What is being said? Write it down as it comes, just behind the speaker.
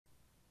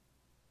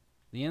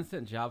The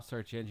Instant Job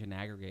Search Engine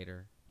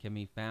Aggregator can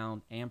be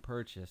found and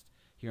purchased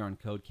here on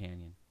Code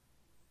Canyon.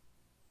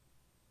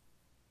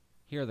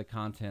 Here are the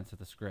contents of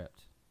the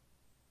script.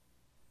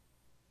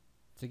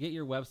 To get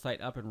your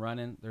website up and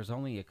running, there's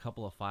only a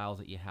couple of files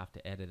that you have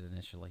to edit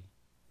initially.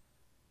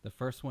 The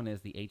first one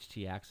is the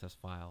htaccess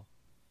file.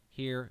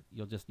 Here,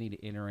 you'll just need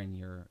to enter in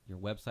your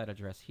website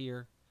address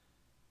here,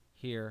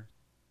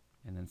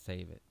 and then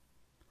save it.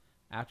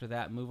 After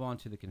that, move on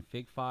to the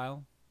config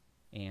file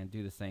and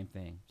do the same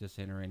thing. Just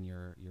enter in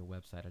your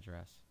website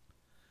address.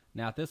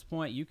 Now at this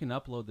point, you can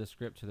upload this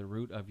script to the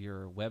root of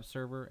your web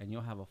server and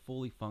you'll have a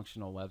fully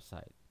functional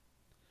website.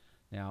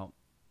 Now,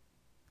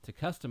 to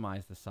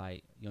customize the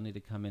site, you'll need to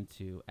come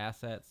into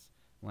Assets,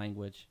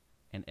 Language,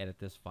 and edit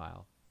this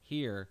file.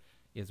 Here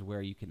is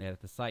where you can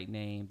edit the site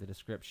name, the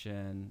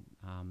description,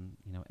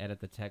 edit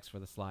the text for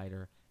the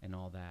slider, and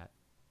all that.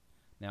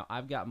 Now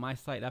I've got my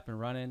site up and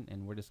running,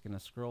 and we're just going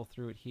to scroll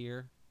through it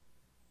here.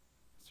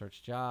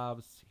 Search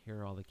jobs. Here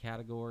are all the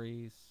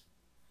categories.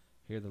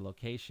 Here are the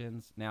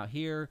locations. Now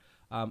here,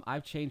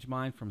 I've changed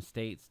mine from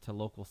states to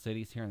local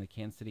cities here in the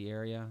Kansas City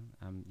area.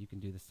 You can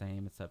do the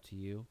same. It's up to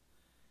you.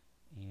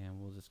 And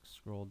we'll just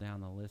scroll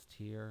down the list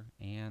here,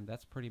 and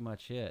that's pretty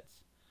much it.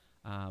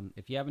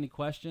 If you have any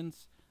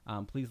questions,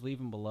 please leave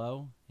them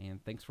below,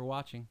 and thanks for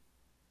watching.